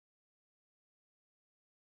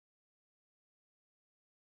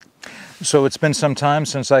So it's been some time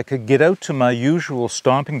since I could get out to my usual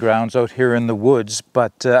stomping grounds out here in the woods,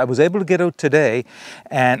 but I was able to get out today,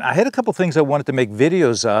 and I had a couple things I wanted to make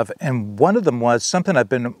videos of, and one of them was something I've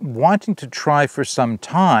been wanting to try for some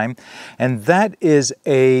time, and that is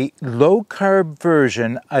a low-carb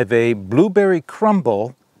version of a blueberry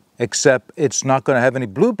crumble, except it's not going to have any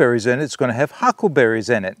blueberries in it, it's going to have huckleberries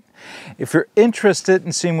in it. If you're interested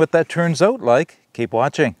in seeing what that turns out like, keep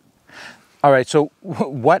watching. All right, so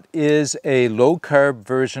what is a low-carb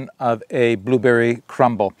version of a blueberry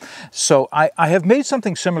crumble? So I have made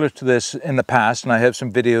something similar to this in the past, and I have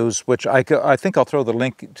some videos which I think I'll throw the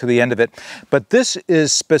link to the end of it. But this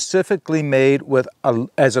is specifically made with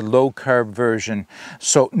as a low-carb version.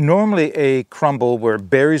 So normally a crumble where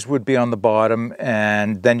berries would be on the bottom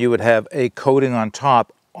and then you would have a coating on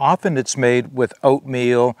top. Often it's made with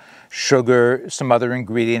oatmeal, sugar, some other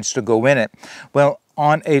ingredients to go in it. Well,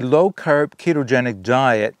 on a low-carb ketogenic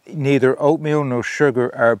diet, neither oatmeal nor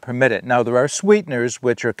sugar are permitted. Now, there are sweeteners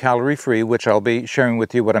which are calorie-free, which I'll be sharing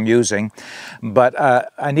with you what I'm using, but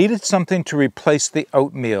I needed something to replace the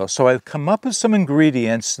oatmeal. So I've come up with some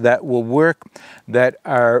ingredients that will work, that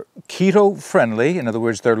are keto-friendly, in other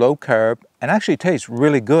words, they're low-carb, and actually taste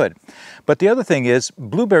really good. But the other thing is,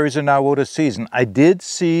 blueberries are now out of season. I did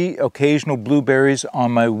see occasional blueberries on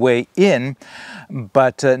my way in,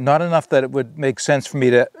 but not enough that it would make sense for me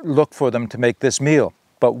to look for them to make this meal.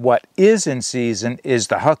 But what is in season is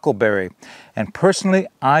the huckleberry. And personally,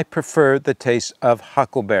 I prefer the taste of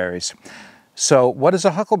huckleberries. So what is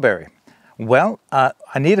a huckleberry? Well, I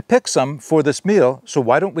need to pick some for this meal, so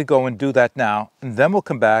why don't we go and do that now, and then we'll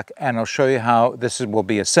come back and I'll show you how this will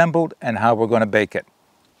be assembled and how we're going to bake it.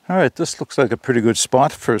 All right, this looks like a pretty good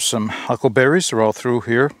spot for some huckleberries. They're all through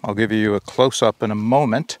here. I'll give you a close-up in a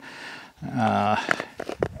moment.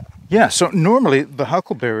 Yeah, so normally the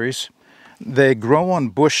huckleberries, they grow on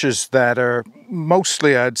bushes that are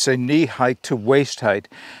mostly, I'd say, knee height to waist height.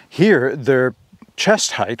 Here, they're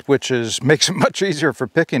chest height, which makes it much easier for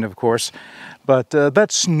picking, of course, but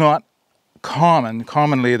that's not common.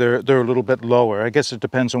 Commonly, they're a little bit lower. I guess it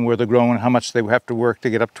depends on where they're growing, how much they have to work to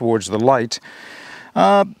get up towards the light.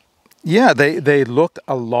 Yeah, they look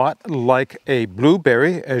a lot like a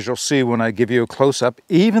blueberry, as you'll see when I give you a close-up.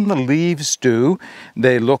 Even the leaves do.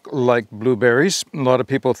 They look like blueberries. A lot of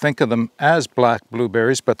people think of them as black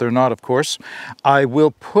blueberries, but they're not, of course. I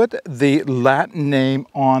will put the Latin name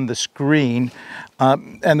on the screen.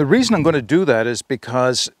 And the reason I'm going to do that is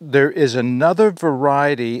because there is another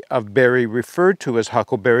variety of berry referred to as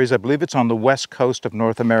huckleberries. I believe it's on the west coast of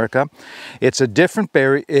North America. It's a different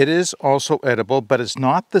berry. It is also edible, but it's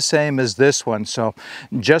not the same as this one. So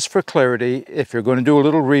just for clarity, if you're going to do a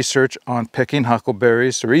little research on picking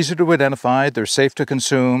huckleberries, they're easy to identify, they're safe to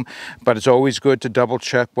consume, but it's always good to double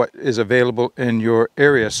check what is available in your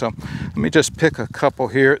area. So let me just pick a couple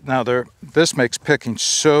here. Now this makes picking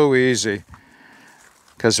so easy,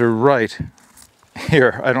 because they're right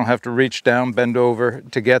here. I don't have to reach down, bend over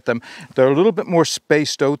to get them. They're a little bit more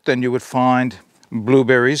spaced out than you would find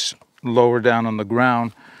blueberries lower down on the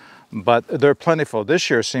ground, but they're plentiful. This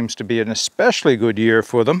year seems to be an especially good year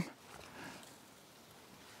for them.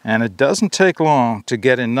 And it doesn't take long to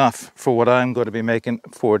get enough for what I'm going to be making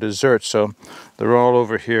for dessert. So they're all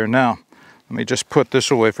over here now. Let me just put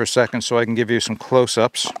this away for a second so I can give you some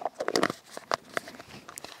close-ups.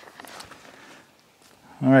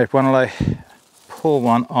 All right, why don't I pull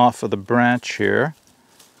one off of the branch here.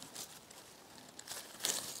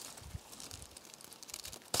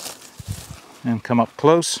 And come up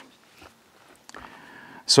close.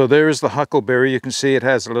 So there is the huckleberry. You can see it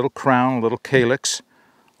has a little crown, a little calyx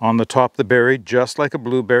on the top of the berry, just like a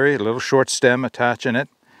blueberry, a little short stem attaching it.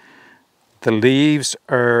 The leaves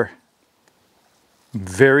are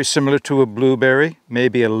very similar to a blueberry,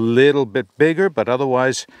 maybe a little bit bigger, but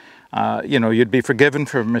otherwise, you know, you'd be forgiven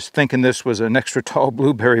for thinking this was an extra tall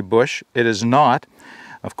blueberry bush. It is not,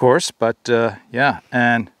 of course, but yeah,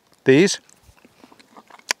 and these,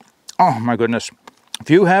 oh my goodness. If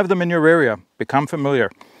you have them in your area, become familiar.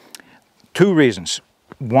 Two reasons.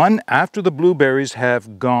 One, after the blueberries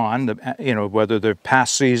have gone, you know, whether they're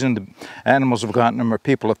past season, the animals have gotten them or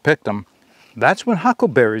people have picked them, that's when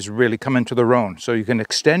huckleberries really come into their own. So you can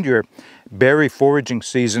extend your berry foraging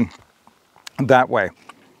season that way.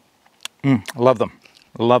 Love them.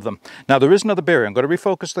 Love them. Now there is another berry. I'm going to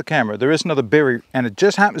refocus the camera. There is another berry, and it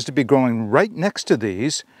just happens to be growing right next to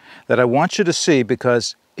these that I want you to see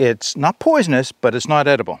because it's not poisonous, but it's not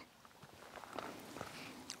edible.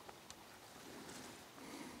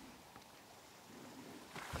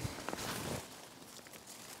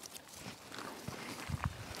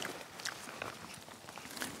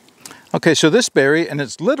 Okay, so this berry, and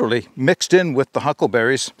it's literally mixed in with the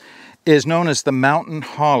huckleberries, is known as the mountain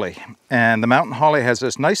holly. And the mountain holly has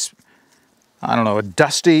this nice, I don't know, a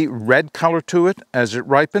dusty red color to it as it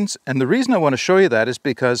ripens. And the reason I want to show you that is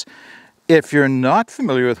because if you're not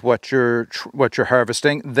familiar with what you're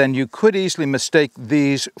harvesting, then you could easily mistake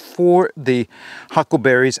these for the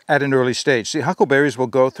huckleberries at an early stage. See, huckleberries will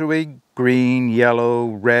go through a green, yellow,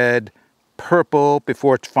 red, purple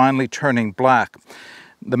before it's finally turning black.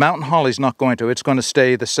 The mountain holly's not going to. It's going to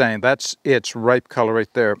stay the same. That's its ripe color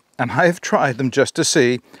right there. And I've tried them just to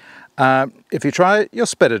see. If you try it, you'll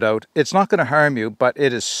spit it out. It's not going to harm you, but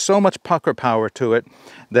it is so much pucker power to it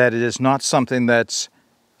that it is not something that's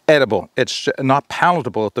edible. It's not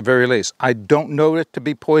palatable at the very least. I don't know it to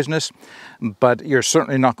be poisonous, but you're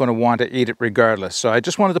certainly not going to want to eat it regardless. So I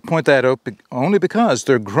just wanted to point that out only because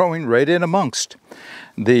they're growing right in amongst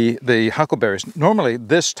the huckleberries. Normally,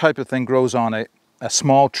 this type of thing grows on a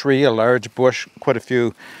small tree, a large bush, quite a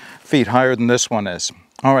few feet higher than this one is.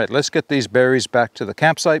 All right, let's get these berries back to the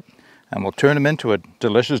campsite and we'll turn them into a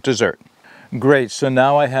delicious dessert. Great, so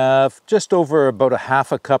now I have just over about a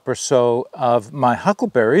half a cup or so of my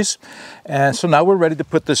huckleberries. And so now we're ready to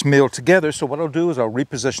put this meal together. So what I'll do is I'll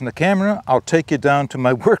reposition the camera. I'll take you down to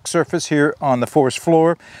my work surface here on the forest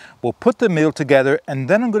floor. We'll put the meal together and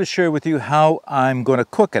then I'm going to share with you how I'm going to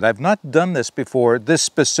cook it. I've not done this before, this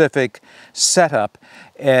specific setup.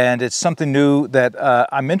 And it's something new that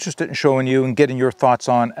I'm interested in showing you and getting your thoughts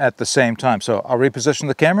on at the same time. So I'll reposition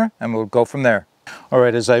the camera and we'll go from there. All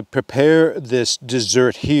right, as I prepare this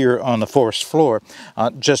dessert here on the forest floor,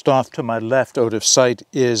 just off to my left out of sight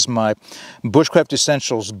is my Bushcraft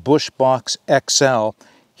Essentials Bush Box XL,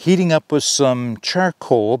 heating up with some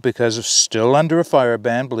charcoal because it's still under a fire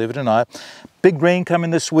ban, believe it or not. Big rain coming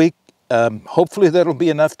this week. Hopefully that'll be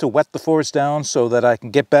enough to wet the forest down so that I can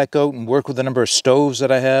get back out and work with the number of stoves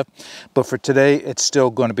that I have. But for today, it's still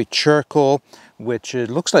going to be charcoal, which it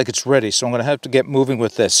looks like it's ready. So I'm going to have to get moving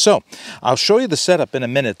with this. So I'll show you the setup in a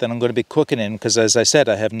minute that I'm going to be cooking in, because as I said,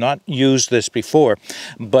 I have not used this before.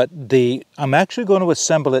 But I'm actually going to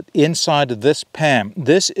assemble it inside of this pan.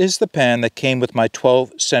 This is the pan that came with my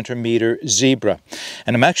 12 centimeter zebra.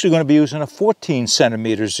 And I'm actually going to be using a 14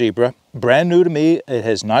 centimeter zebra. Brand new to me. It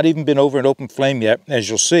has not even been over an open flame yet, as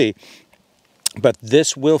you'll see. But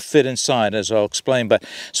this will fit inside, as I'll explain. But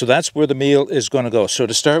so that's where the meal is going to go. So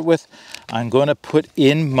to start with, I'm going to put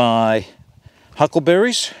in my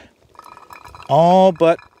huckleberries, all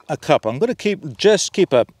but a cup. I'm going to just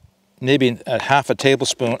keep maybe a half a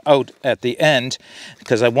tablespoon out at the end,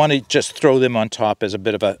 because I want to just throw them on top as a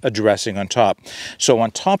bit of a dressing on top. So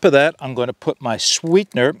on top of that, I'm going to put my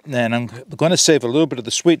sweetener, and I'm going to save a little bit of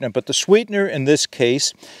the sweetener. But the sweetener in this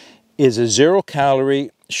case is a 0-calorie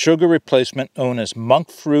sugar replacement known as monk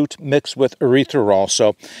fruit mixed with erythritol.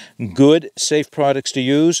 So good, safe products to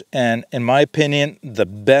use, and in my opinion, the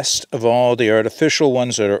best of all the artificial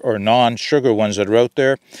ones that are, or non-sugar ones that are out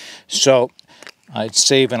there. So I'd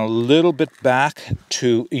save in a little bit back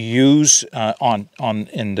to use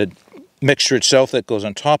in the mixture itself that goes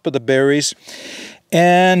on top of the berries.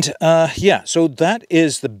 And yeah, so that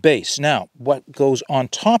is the base. Now, what goes on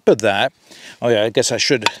top of that, oh yeah, I guess I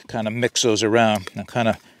should kind of mix those around and kind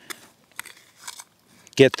of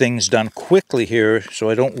get things done quickly here so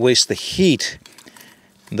I don't waste the heat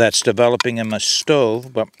that's developing in my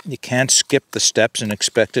stove, but you can't skip the steps and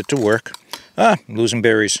expect it to work. I'm losing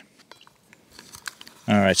berries.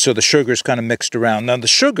 All right, so the sugar is kind of mixed around. Now the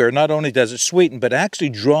sugar, not only does it sweeten, but actually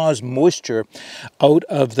draws moisture out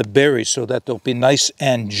of the berries so that they'll be nice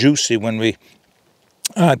and juicy when we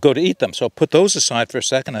go to eat them. So I'll put those aside for a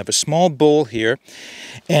second. I have a small bowl here,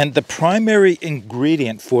 and the primary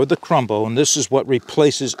ingredient for the crumble, and this is what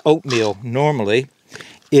replaces oatmeal normally,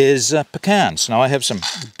 is pecans. Now I have some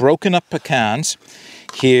broken up pecans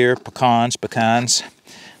here, pecans,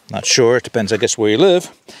 not sure, it depends I guess where you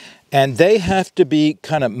live. And they have to be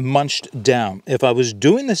kind of munched down. If I was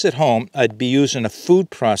doing this at home, I'd be using a food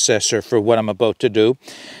processor for what I'm about to do.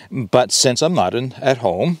 But since I'm not at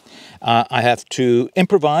home, I have to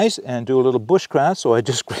improvise and do a little bushcraft. So I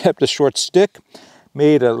just grabbed a short stick,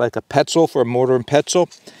 made like a petzel for a mortar and pestle,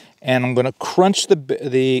 and I'm going to crunch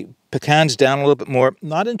the pecans down a little bit more,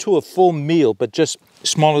 not into a full meal, but just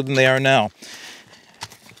smaller than they are now.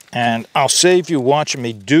 And I'll save you watching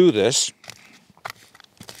me do this,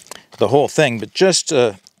 the whole thing, but just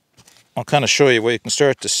I'll kind of show you where you can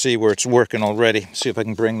start to see where it's working already. See if I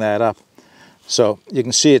can bring that up. So you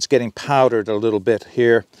can see it's getting powdered a little bit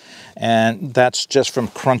here, and that's just from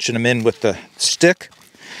crunching them in with the stick.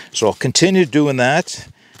 So I'll continue doing that.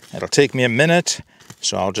 It'll take me a minute,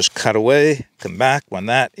 so I'll just cut away, come back when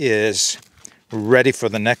that is ready for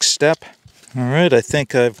the next step. All right, I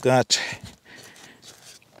think I've got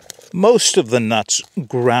most of the nuts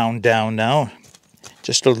ground down now.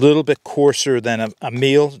 Just a little bit coarser than a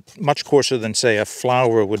meal, much coarser than, say, a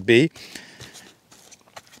flour would be.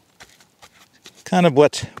 Kind of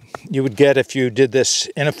what you would get if you did this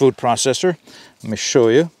in a food processor. Let me show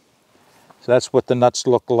you. So that's what the nuts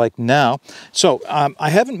look like now. So I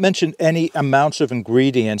haven't mentioned any amounts of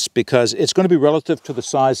ingredients because it's going to be relative to the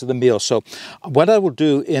size of the meal. So what I will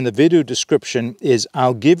do in the video description is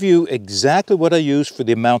I'll give you exactly what I use for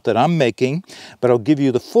the amount that I'm making, but I'll give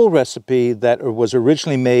you the full recipe that was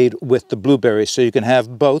originally made with the blueberries, so you can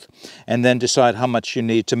have both and then decide how much you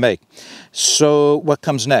need to make. So what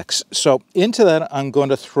comes next? So into that I'm going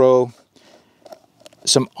to throw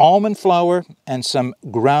some almond flour and some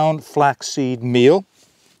ground flaxseed meal.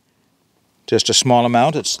 Just a small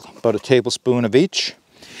amount, it's about a tablespoon of each.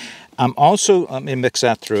 I'm also, let me mix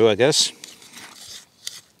that through, I guess.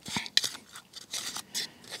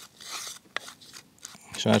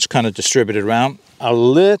 So that's kind of distributed around. A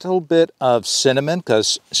little bit of cinnamon,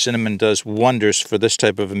 because cinnamon does wonders for this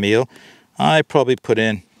type of a meal. I probably put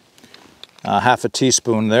in half a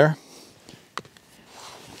teaspoon there.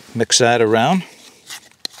 Mix that around.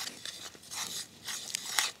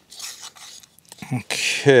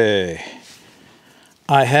 Okay,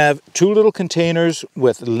 I have 2 little containers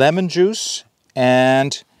with lemon juice,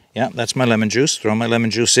 and yeah, that's my lemon juice. Throw my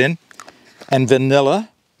lemon juice in, and vanilla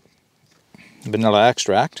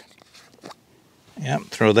extract. Yeah,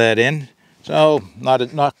 throw that in. So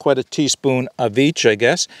not quite a teaspoon of each, I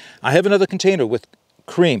guess. I have another container with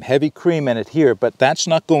cream, heavy cream in it here, but that's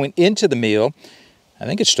not going into the meal. I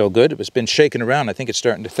think it's still good. It's been shaken around. I think it's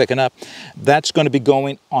starting to thicken up. That's going to be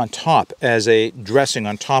going on top as a dressing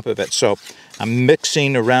on top of it. So I'm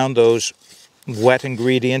mixing around those wet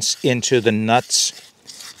ingredients into the nuts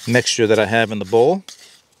mixture that I have in the bowl.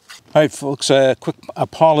 All right, folks, a quick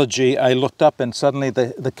apology. I looked up and suddenly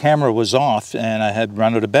the camera was off and I had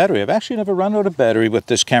run out of battery. I've actually never run out of battery with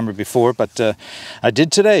this camera before, but I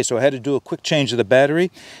did today. So I had to do a quick change of the battery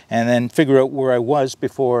and then figure out where I was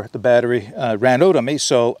before the battery ran out on me.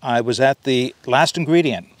 So I was at the last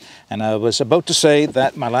ingredient. And I was about to say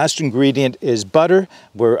that my last ingredient is butter.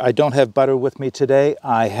 Where I don't have butter with me today,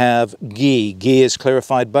 I have ghee. Ghee is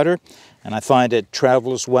clarified butter. And I find it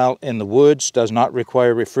travels well in the woods, does not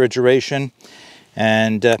require refrigeration,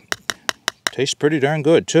 and tastes pretty darn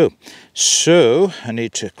good too. So I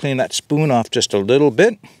need to clean that spoon off just a little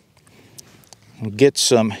bit. Get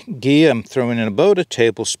some ghee. I'm throwing in about a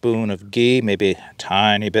tablespoon of ghee, maybe a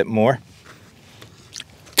tiny bit more.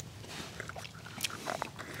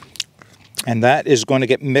 And that is going to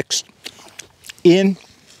get mixed in.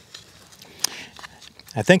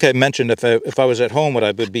 I think I mentioned if I was at home, what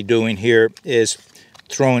I would be doing here is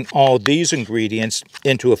throwing all these ingredients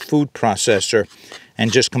into a food processor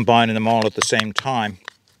and just combining them all at the same time.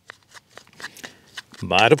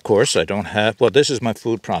 But of course I don't have, well, this is my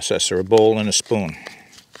food processor, a bowl and a spoon.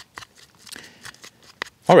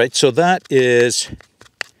 All right, so that is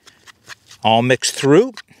all mixed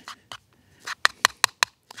through.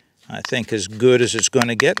 I think as good as it's going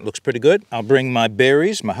to get. Looks pretty good. I'll bring my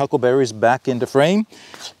berries, my huckleberries, back into frame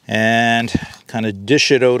and kind of dish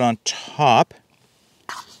it out on top.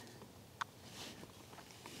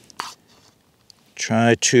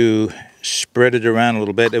 Try to spread it around a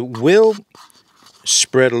little bit. It will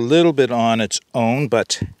spread a little bit on its own,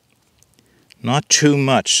 but not too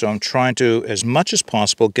much. So I'm trying to, as much as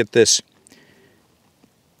possible, get this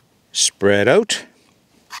spread out.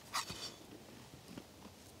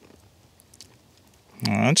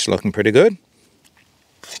 Oh, it's looking pretty good.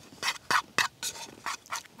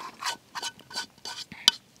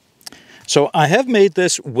 So I have made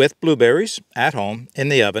this with blueberries at home in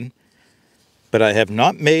the oven, but I have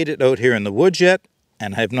not made it out here in the woods yet,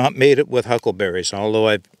 and I have not made it with huckleberries, although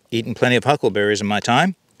I've eaten plenty of huckleberries in my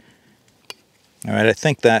time. All right, I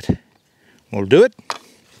think that will do it.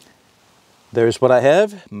 There's what I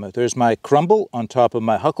have. There's my crumble on top of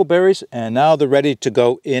my huckleberries, and now they're ready to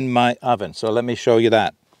go in my oven. So let me show you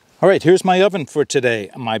that. All right, here's my oven for today.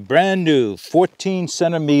 My brand new 14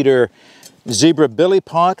 centimeter zebra billy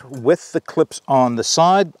pot with the clips on the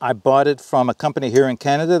side. I bought it from a company here in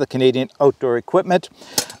Canada, the Canadian Outdoor Equipment.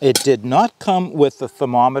 It did not come with a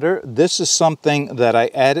thermometer. This is something that I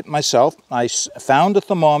added myself. I found a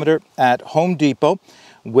thermometer at Home Depot,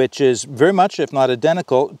 which is very much, if not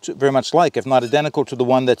identical, very much like, if not identical to the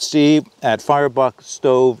one that Steve at Firebox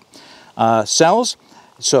Stove sells.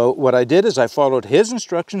 So what I did is I followed his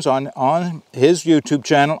instructions on his YouTube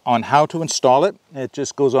channel on how to install it. It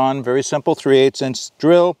just goes on very simple, 3/8 inch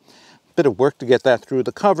drill. Bit of work to get that through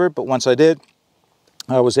the cover, but once I did,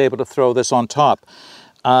 I was able to throw this on top.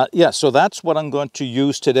 Yeah, so that's what I'm going to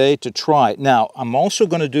use today to try. Now, I'm also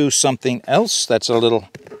going to do something else that's a little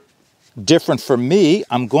different for me.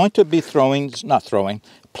 I'm going to be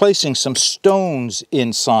placing some stones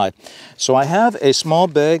inside. So I have a small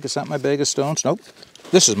bag. Is that my bag of stones? Nope.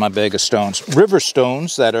 This is my bag of stones. River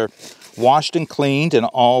stones that are washed and cleaned and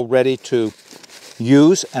all ready to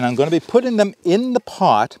use. And I'm going to be putting them in the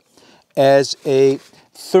pot as a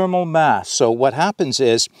thermal mass. So what happens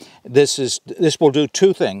is this will do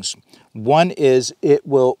two things. One is it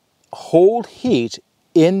will hold heat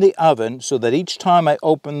in the oven so that each time I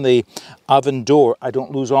open the oven door, I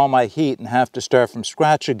don't lose all my heat and have to start from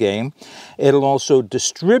scratch again. It'll also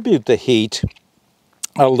distribute the heat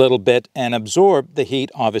a little bit and absorb the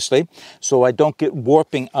heat, obviously, so I don't get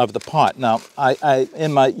warping of the pot. Now,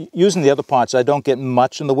 using the other pots, I don't get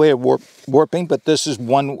much in the way of warping, but this is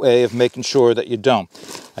one way of making sure that you don't.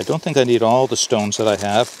 I don't think I need all the stones that I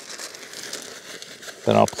have,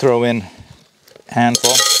 but I'll throw in a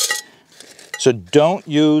handful. So don't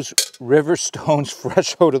use river stones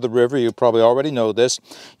fresh out of the river. You probably already know this.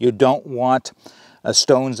 You don't want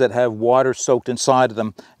stones that have water soaked inside of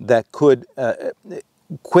them that could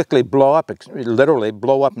quickly blow up, literally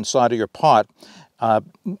blow up inside of your pot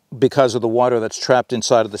because of the water that's trapped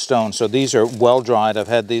inside of the stone. So these are well dried. I've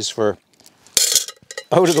had these out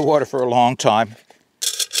of the water for a long time.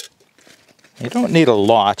 You don't need a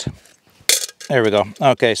lot. There we go.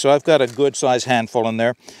 Okay, so I've got a good size handful in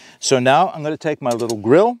there. So now I'm going to take my little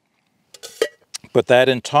grill, put that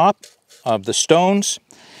in top of the stones,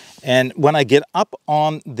 and when I get up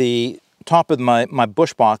on the top of my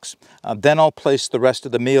bush box, then I'll place the rest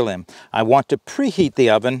of the meal in. I want to preheat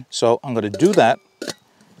the oven, so I'm going to do that.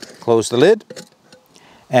 Close the lid,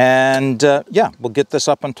 and yeah, we'll get this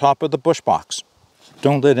up on top of the bush box.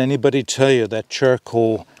 Don't let anybody tell you that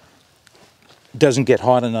charcoal doesn't get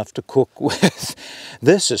hot enough to cook with.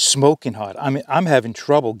 This is smoking hot. I mean, I'm having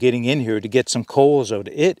trouble getting in here to get some coals out.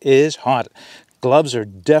 It is hot. Gloves are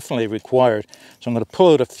definitely required. So I'm going to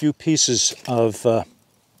pull out a few pieces of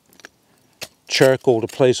charcoal to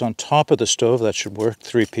place on top of the stove. That should work,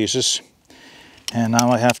 3 pieces. And now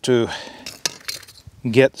I have to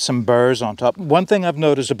get some bars on top. One thing I've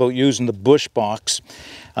noticed about using the bush box,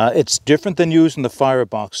 it's different than using the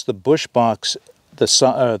firebox. The bush box,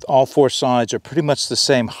 all 4 sides are pretty much the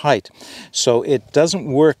same height, so it doesn't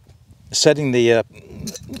work. Setting the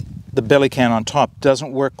belly can on top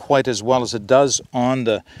doesn't work quite as well as it does on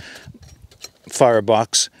the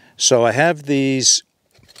firebox. So I have these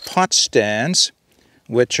pot stands,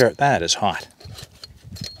 which are, that is hot,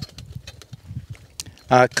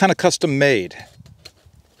 kind of custom made.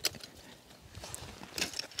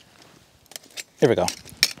 Here we go.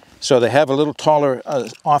 So they have a little taller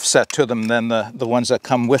offset to them than the ones that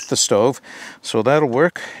come with the stove. So that'll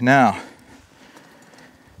work. Now,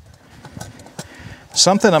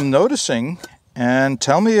 something I'm noticing, and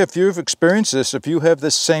tell me if you've experienced this, if you have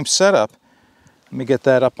this same setup. Let me get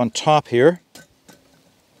that up on top here.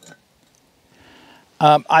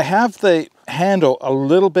 I have the handle a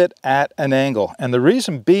little bit at an angle, and the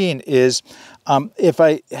reason being is if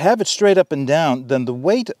I have it straight up and down, then the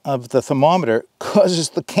weight of the thermometer causes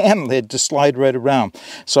the can lid to slide right around.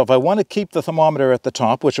 So if I want to keep the thermometer at the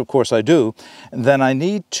top, which of course I do, then I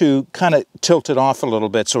need to kind of tilt it off a little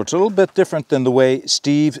bit. So it's a little bit different than the way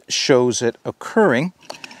Steve shows it occurring.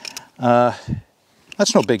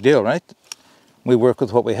 That's no big deal, right? We work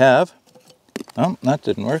with what we have. Oh, that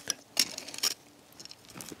didn't work.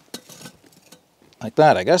 Like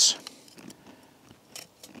that, I guess.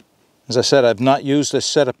 As I said, I've not used this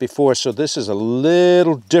setup before, so this is a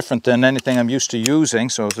little different than anything I'm used to using,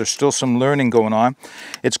 so there's still some learning going on.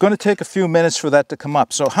 It's going to take a few minutes for that to come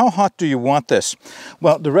up. So how hot do you want this?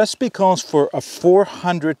 Well, the recipe calls for a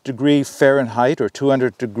 400 degree Fahrenheit or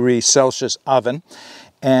 200 degree Celsius oven,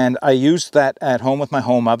 and I used that at home with my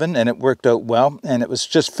home oven, and it worked out well, and it was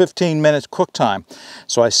just 15 minutes cook time.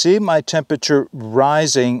 So I see my temperature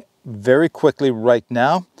rising very quickly right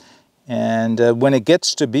now, and when it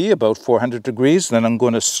gets to be about 400 degrees, then I'm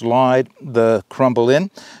going to slide the crumble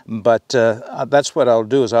in. But that's what I'll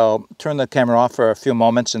do, is I'll turn the camera off for a few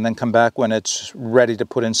moments and then come back when it's ready to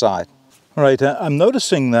put inside. All right, I'm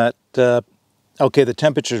noticing that okay, the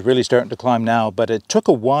temperature is really starting to climb now, but it took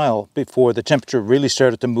a while before the temperature really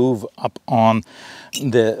started to move up on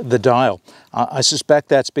the dial. I suspect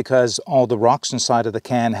that's because all the rocks inside of the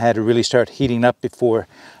can had to really start heating up before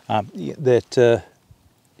that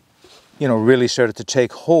really started to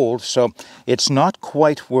take hold. So it's not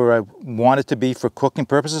quite where I want it to be for cooking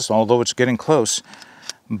purposes, although it's getting close.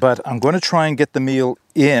 But I'm going to try and get the meal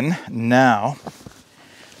in now.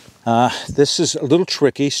 This is a little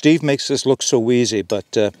tricky. Steve makes this look so easy,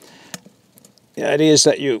 but the idea is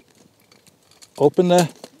that you open the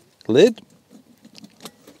lid.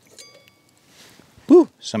 Woo,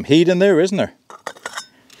 some heat in there, isn't there?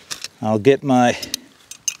 I'll get my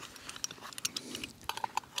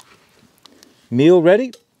meal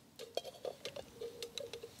ready.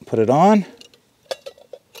 Put it on.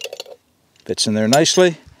 Fits in there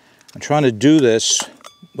nicely. I'm trying to do this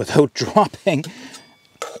without dropping.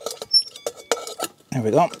 There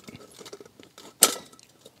we go.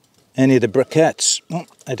 Any of the briquettes. Oh,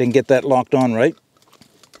 I didn't get that locked on right.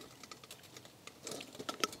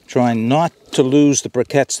 Trying not to lose the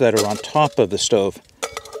briquettes that are on top of the stove.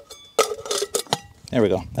 There we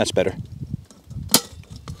go. That's better.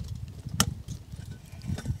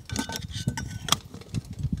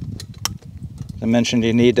 I mentioned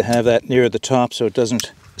you need to have that near the top so it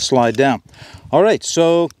doesn't slide down. All right,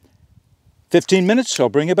 so 15 minutes, I'll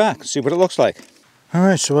bring it back, see what it looks like. All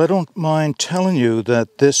right, so I don't mind telling you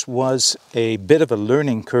that this was a bit of a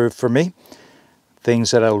learning curve for me.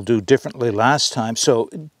 Things that I'll do differently last time. So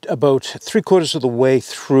about 3/4 of the way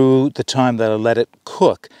through the time that I let it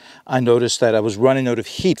cook, I noticed that I was running out of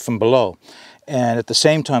heat from below. And at the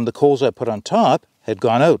same time, the coals I put on top had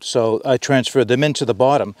gone out. So I transferred them into the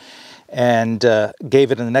bottom and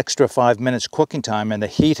gave it an extra 5 minutes cooking time, and the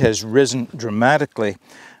heat has risen dramatically.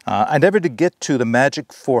 I never did get to the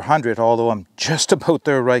magic 400, although I'm just about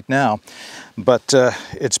there right now. But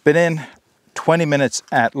it's been in 20 minutes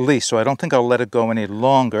at least, so I don't think I'll let it go any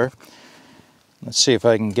longer. Let's see if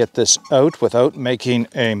I can get this out without making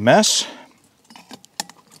a mess.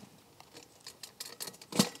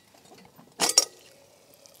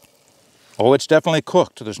 Oh, it's definitely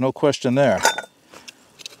cooked. There's no question there.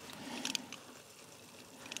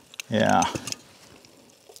 Yeah.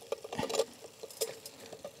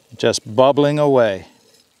 Just bubbling away.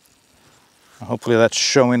 Hopefully that's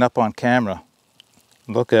showing up on camera.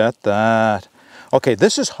 Look at that. Okay,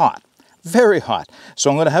 this is hot. Very hot. So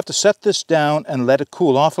I'm going to have to set this down and let it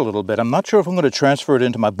cool off a little bit. I'm not sure if I'm going to transfer it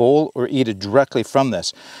into my bowl or eat it directly from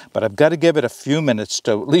this. But I've got to give it a few minutes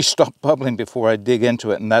to at least stop bubbling before I dig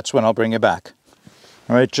into it, and that's when I'll bring it back.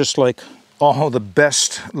 All right, just like all the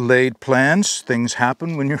best laid plans, things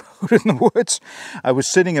happen when you're out in the woods. I was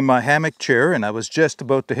sitting in my hammock chair and I was just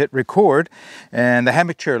about to hit record, and the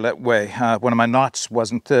hammock chair let way. One of my knots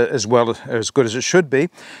wasn't as good as it should be,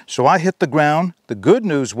 so I hit the ground. The good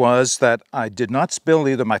news was that I did not spill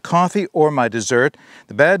either my coffee or my dessert.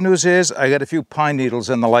 The bad news is I got a few pine needles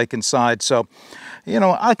and the like inside, so you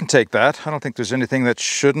know, I can take that. I don't think there's anything that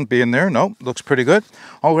shouldn't be in there. No, looks pretty good.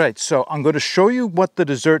 All right, so I'm going to show you what the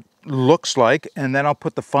dessert looks like, and then I'll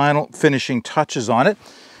put the final finishing touches on it.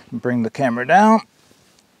 Bring the camera down.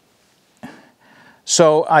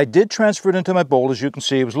 So I did transfer it into my bowl. As you can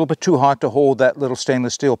see, it was a little bit too hot to hold that little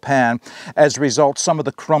stainless steel pan. As a result, some of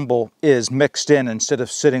the crumble is mixed in instead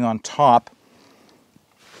of sitting on top.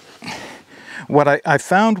 What I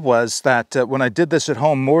found was that when I did this at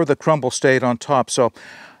home, more of the crumble stayed on top. So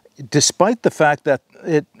despite the fact that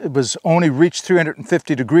it was only reached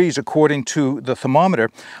 350 degrees according to the thermometer,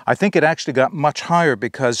 I think it actually got much higher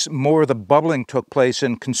because more of the bubbling took place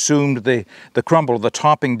and consumed the crumble, the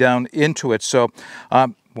topping down into it. So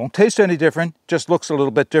won't taste any different, just looks a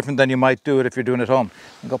little bit different than you might do it if you're doing it at home.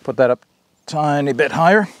 I'll put that up a tiny bit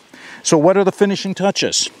higher. So what are the finishing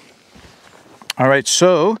touches? All right,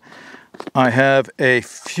 so I have a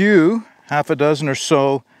few, half a dozen or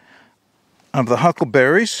so of the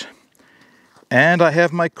huckleberries, and I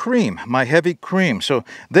have my cream, my heavy cream. So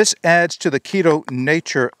this adds to the keto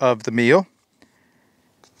nature of the meal.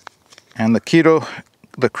 And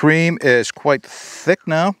the cream is quite thick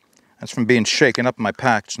now. That's from being shaken up in my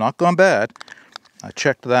pack. It's not gone bad. I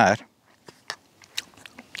checked that.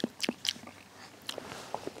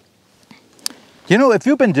 You know, if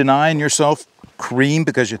you've been denying yourself cream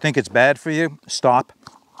because you think it's bad for you, stop.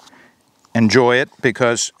 Enjoy it,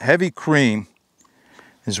 because heavy cream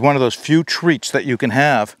is one of those few treats that you can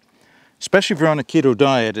have, especially if you're on a keto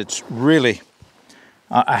diet. It's really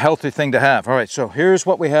a healthy thing to have. All right, so here's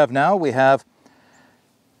what we have now. We have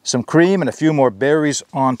some cream and a few more berries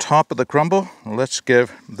on top of the crumble. Let's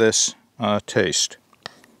give this a taste,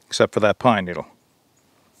 except for that pine needle.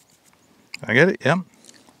 I get it? Yeah.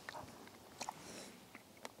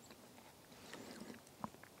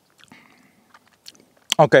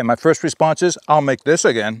 Okay, my first response is, I'll make this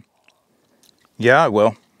again. Yeah, I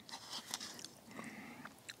will.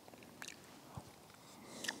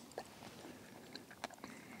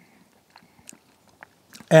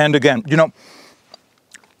 And again, you know,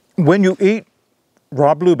 when you eat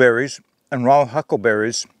raw blueberries and raw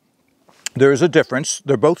huckleberries, There's a difference.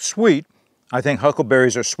 They're both sweet. I think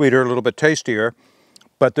huckleberries are sweeter, a little bit tastier,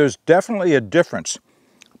 but there's definitely a difference.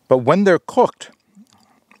 But when they're cooked,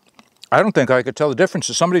 I don't think I could tell the difference.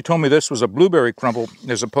 If somebody told me this was a blueberry crumble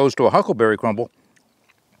as opposed to a huckleberry crumble,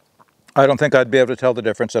 I don't think I'd be able to tell the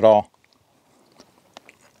difference at all.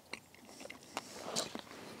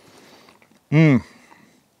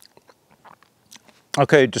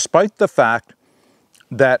 Okay, despite the fact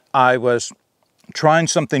that I was trying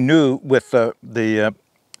something new with the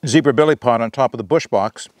zebra billy pot on top of the bush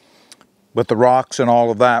box, with the rocks and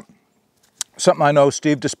all of that, something I know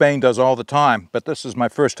Steve Despain does all the time, but this is my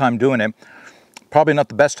first time doing it. Probably not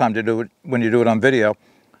the best time to do it when you do it on video,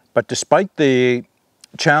 but despite the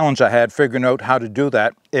challenge I had figuring out how to do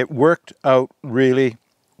that, it worked out really,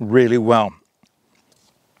 really well.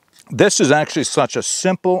 This is actually such a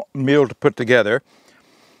simple meal to put together.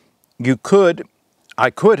 I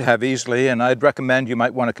could have easily, and I'd recommend you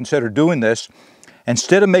might want to consider doing this,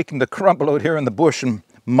 instead of making the crumble out here in the bush and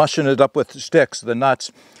mushing it up with the sticks, the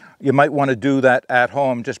nuts, you might want to do that at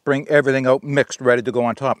home. Just bring everything out mixed, ready to go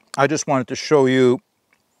on top. I just wanted to show you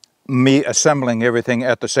me assembling everything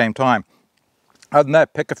at the same time. Other than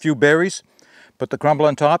that, pick a few berries, put the crumble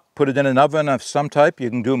on top, put it in an oven of some type. You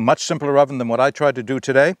can do a much simpler oven than what I tried to do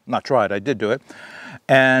today. Not tried, I did do it.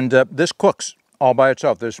 And this cooks all by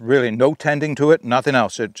itself. There's really no tending to it, nothing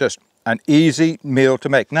else. It's just an easy meal to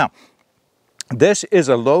make. Now, this is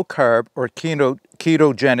a low-carb or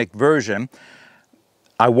ketogenic version.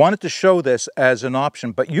 I wanted to show this as an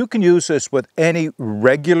option, but you can use this with any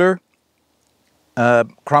regular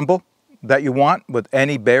crumble that you want, with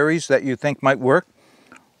any berries that you think might work.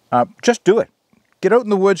 Just do it. Get out in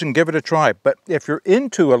the woods and give it a try. But if you're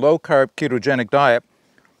into a low-carb ketogenic diet,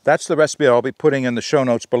 that's the recipe I'll be putting in the show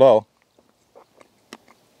notes below.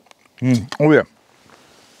 Oh yeah.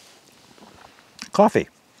 Coffee.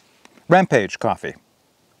 Rampage coffee.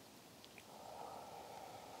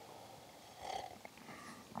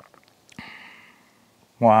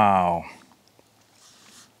 Wow.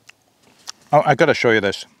 Oh, I gotta show you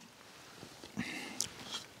this.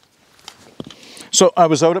 So I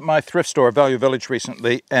was out at my thrift store, Value Village,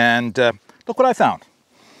 recently, and look what I found.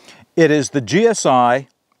 It is the GSI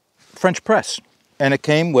French press, and it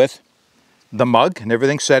came with the mug and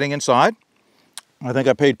everything setting inside. I think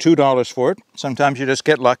I paid $2 for it. Sometimes you just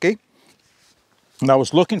get lucky. And I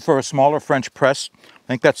was looking for a smaller French press. I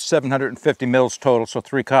think that's 750 mils total, so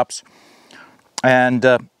 3 cups. And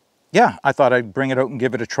yeah, I thought I'd bring it out and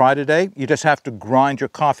give it a try today. You just have to grind your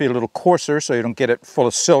coffee a little coarser so you don't get it full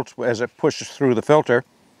of silt as it pushes through the filter.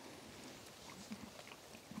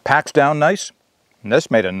 Packs down nice. And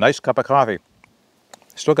this made a nice cup of coffee.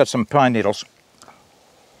 Still got some pine needles.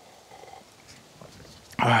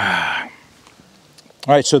 All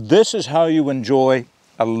right, so this is how you enjoy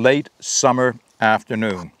a late summer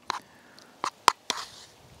afternoon,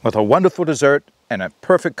 with a wonderful dessert and a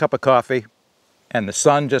perfect cup of coffee, and the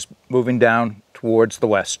sun just moving down towards the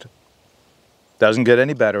west. Doesn't get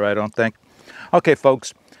any better, I don't think. Okay,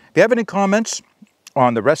 folks, if you have any comments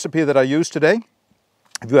on the recipe that I used today,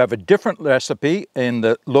 if you have a different recipe in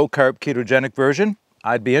the low-carb ketogenic version,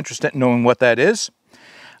 I'd be interested in knowing what that is.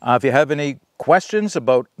 If you have any questions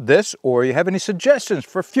about this, or you have any suggestions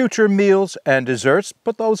for future meals and desserts,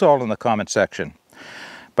 put those all in the comment section.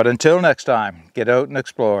 But until next time, get out and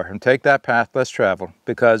explore and take that path less traveled,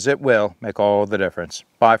 because it will make all the difference.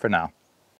 Bye for now.